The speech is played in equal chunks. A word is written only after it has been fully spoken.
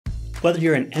Whether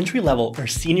you're an entry-level or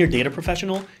senior data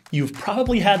professional, you've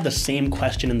probably had the same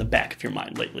question in the back of your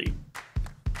mind lately.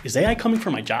 Is AI coming for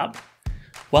my job?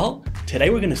 Well, today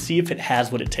we're going to see if it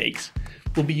has what it takes.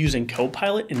 We'll be using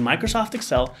Copilot in Microsoft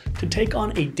Excel to take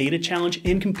on a data challenge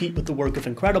and compete with the work of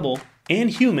incredible and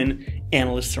human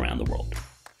analysts around the world.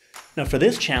 Now for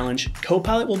this challenge,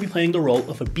 Copilot will be playing the role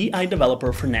of a BI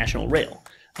developer for National Rail,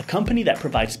 a company that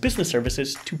provides business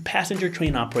services to passenger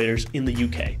train operators in the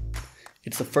UK.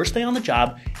 It's the first day on the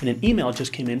job, and an email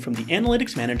just came in from the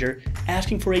analytics manager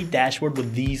asking for a dashboard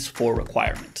with these 4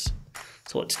 requirements.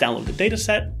 So let's download the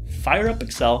dataset, fire up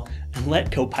Excel, and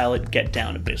let Copilot get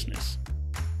down to business.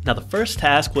 Now the first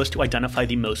task was to identify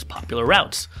the most popular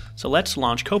routes. So let's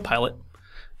launch Copilot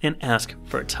and ask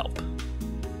for its help.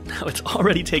 Now it's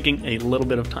already taking a little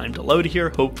bit of time to load here.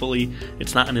 Hopefully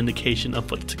it's not an indication of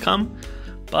what's to come,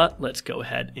 but let's go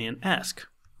ahead and ask.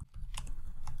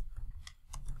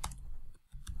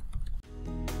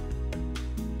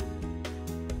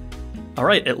 All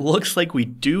right, it looks like we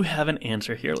do have an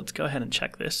answer here. Let's go ahead and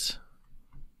check this.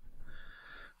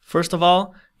 First of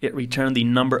all, it returned the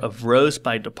number of rows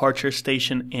by departure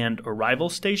station and arrival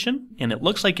station, and it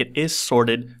looks like it is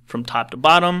sorted from top to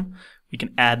bottom. We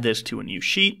can add this to a new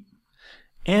sheet,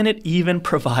 and it even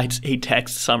provides a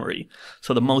text summary.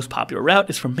 So the most popular route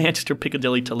is from Manchester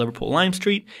Piccadilly to Liverpool Lime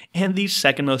Street, and the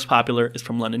second most popular is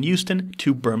from London Euston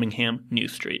to Birmingham New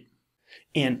Street.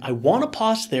 And I want to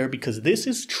pause there because this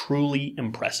is truly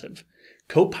impressive.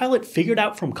 Copilot figured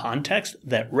out from context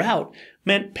that route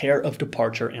meant pair of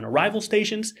departure and arrival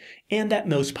stations, and that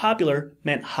most popular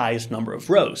meant highest number of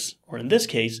rows, or in this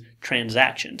case,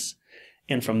 transactions.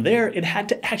 And from there, it had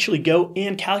to actually go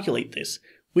and calculate this,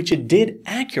 which it did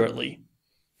accurately.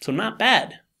 So not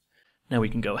bad. Now we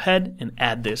can go ahead and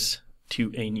add this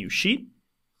to a new sheet.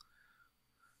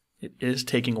 It is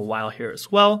taking a while here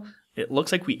as well. It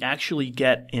looks like we actually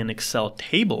get an Excel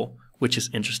table, which is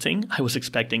interesting. I was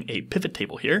expecting a pivot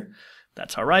table here.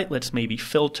 That's all right. Let's maybe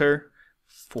filter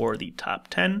for the top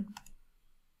 10.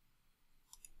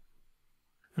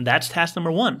 And that's task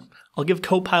number 1. I'll give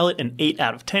Copilot an 8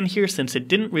 out of 10 here since it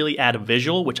didn't really add a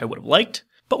visual, which I would have liked,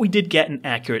 but we did get an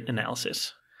accurate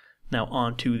analysis. Now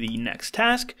on to the next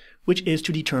task, which is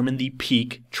to determine the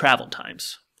peak travel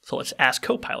times. So let's ask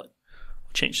Copilot.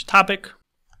 Change the topic.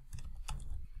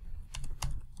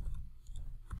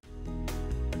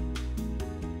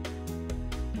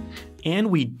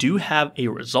 And we do have a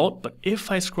result, but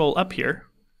if I scroll up here,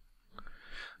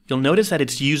 you'll notice that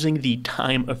it's using the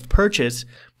time of purchase,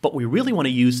 but we really want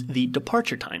to use the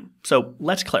departure time. So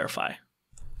let's clarify.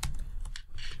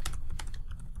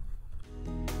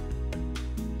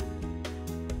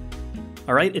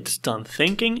 All right, it's done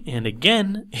thinking, and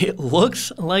again, it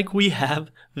looks like we have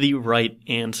the right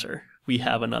answer. We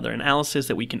have another analysis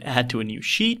that we can add to a new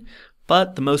sheet,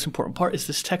 but the most important part is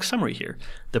this text summary here.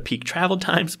 The peak travel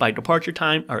times by departure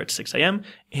time are at 6 a.m.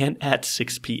 and at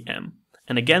 6 p.m.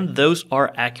 And again, those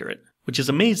are accurate, which is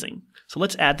amazing. So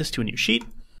let's add this to a new sheet.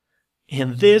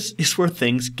 And this is where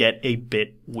things get a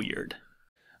bit weird.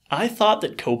 I thought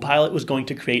that Copilot was going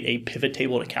to create a pivot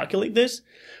table to calculate this,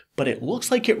 but it looks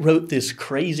like it wrote this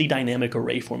crazy dynamic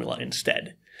array formula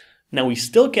instead. Now we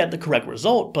still get the correct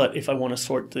result, but if I want to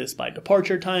sort this by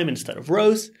departure time instead of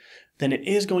rows, then it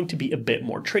is going to be a bit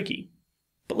more tricky.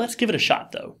 But let's give it a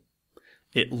shot though.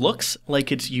 It looks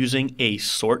like it's using a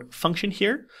sort function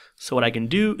here. So what I can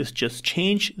do is just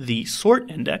change the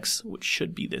sort index, which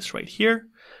should be this right here,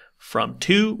 from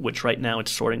 2, which right now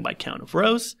it's sorting by count of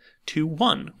rows, to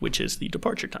 1, which is the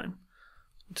departure time.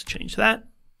 Let's change that,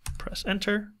 press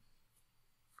enter.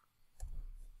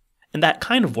 And that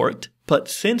kind of worked, but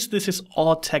since this is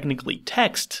all technically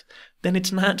text, then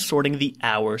it's not sorting the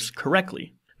hours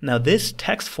correctly. Now this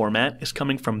text format is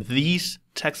coming from these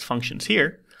text functions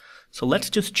here, so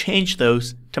let's just change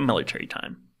those to military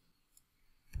time.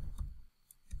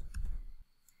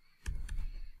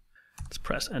 Let's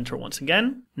press enter once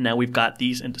again. Now we've got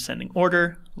these in descending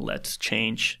order. Let's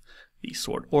change the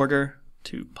sort order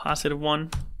to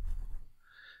 +1.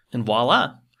 And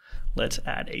voila! Let's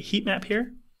add a heat map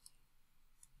here.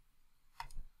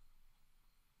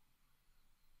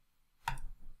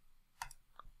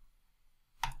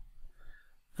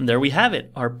 And there we have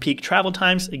it, our peak travel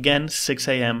times, again, 6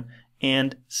 a.m.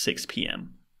 and 6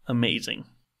 p.m. Amazing.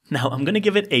 Now I'm going to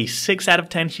give it a 6 out of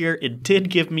 10 here. It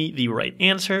did give me the right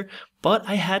answer, but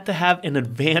I had to have an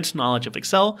advanced knowledge of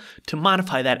Excel to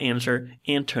modify that answer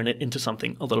and turn it into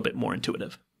something a little bit more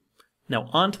intuitive. Now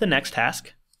on to the next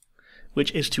task,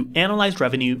 which is to analyze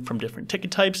revenue from different ticket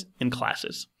types and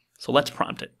classes. So let's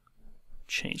prompt it.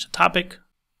 Change the topic.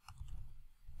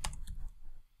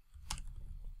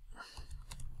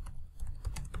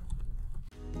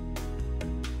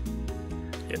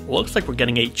 It looks like we're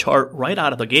getting a chart right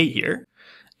out of the gate here.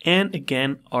 And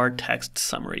again, our text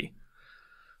summary.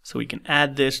 So we can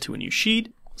add this to a new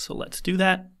sheet. So let's do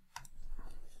that.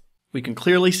 We can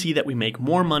clearly see that we make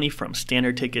more money from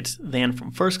standard tickets than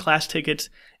from first class tickets,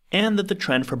 and that the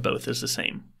trend for both is the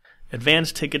same.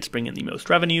 Advanced tickets bring in the most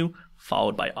revenue,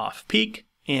 followed by off-peak,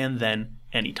 and then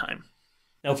anytime.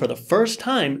 Now for the first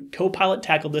time, Copilot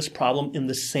tackled this problem in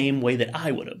the same way that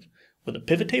I would have, with a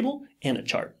pivot table and a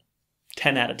chart.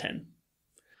 10 out of 10.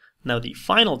 Now the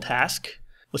final task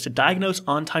was to diagnose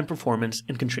on-time performance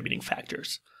and contributing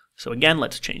factors. So again,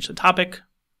 let's change the topic.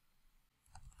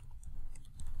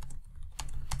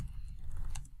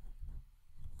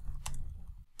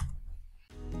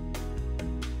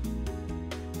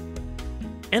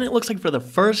 And it looks like for the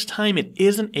first time it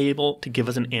isn't able to give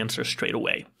us an answer straight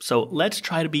away. So let's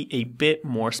try to be a bit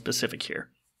more specific here.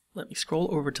 Let me scroll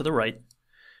over to the right.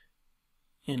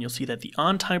 And you'll see that the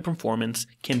on-time performance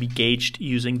can be gauged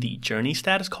using the journey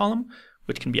status column,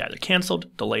 which can be either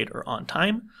canceled, delayed, or on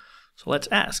time. So let's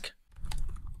ask.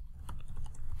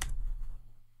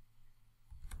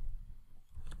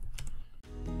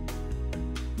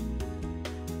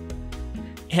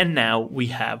 And now we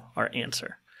have our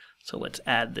answer. So let's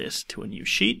add this to a new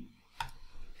sheet.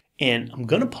 And I'm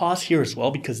going to pause here as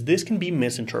well because this can be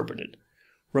misinterpreted.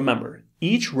 Remember,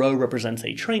 each row represents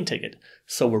a train ticket,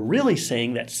 so we're really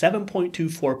saying that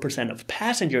 7.24% of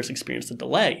passengers experienced a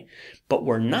delay, but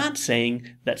we're not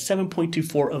saying that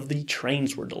 7.24% of the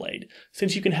trains were delayed,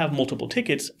 since you can have multiple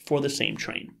tickets for the same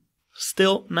train.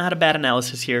 Still, not a bad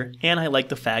analysis here, and I like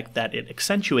the fact that it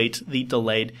accentuates the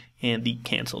delayed and the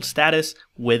canceled status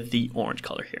with the orange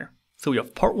color here. So we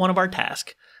have part one of our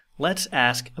task. Let's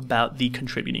ask about the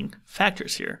contributing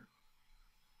factors here.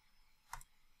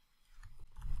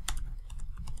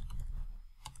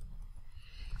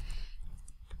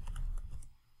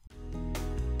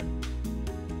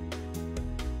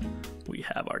 We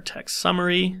have our text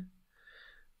summary.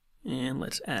 And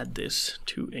let's add this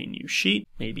to a new sheet.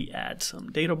 Maybe add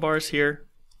some data bars here.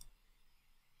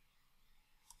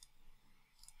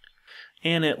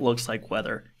 And it looks like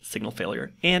weather, signal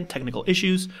failure, and technical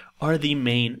issues are the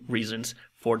main reasons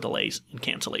for delays and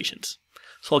cancellations.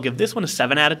 So I'll give this one a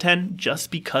 7 out of 10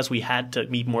 just because we had to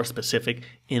be more specific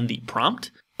in the prompt,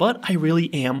 but I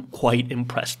really am quite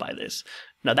impressed by this.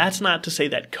 Now that's not to say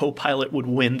that Copilot would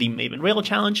win the Maven Rail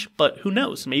challenge, but who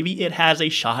knows, maybe it has a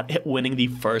shot at winning the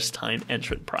first time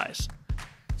entrant prize.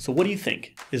 So what do you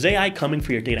think? Is AI coming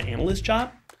for your data analyst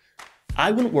job?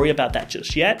 I wouldn't worry about that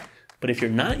just yet. But if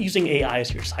you're not using AI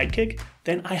as your sidekick,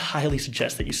 then I highly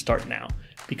suggest that you start now,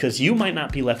 because you might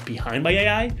not be left behind by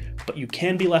AI, but you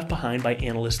can be left behind by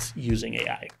analysts using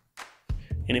AI.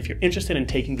 And if you're interested in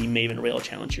taking the Maven Rail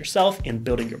challenge yourself and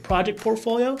building your project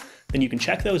portfolio, then you can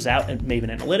check those out at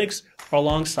Maven Analytics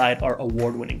alongside our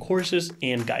award-winning courses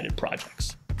and guided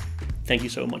projects. Thank you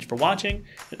so much for watching,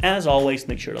 and as always,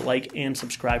 make sure to like and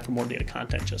subscribe for more data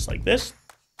content just like this,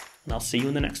 and I'll see you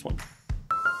in the next one.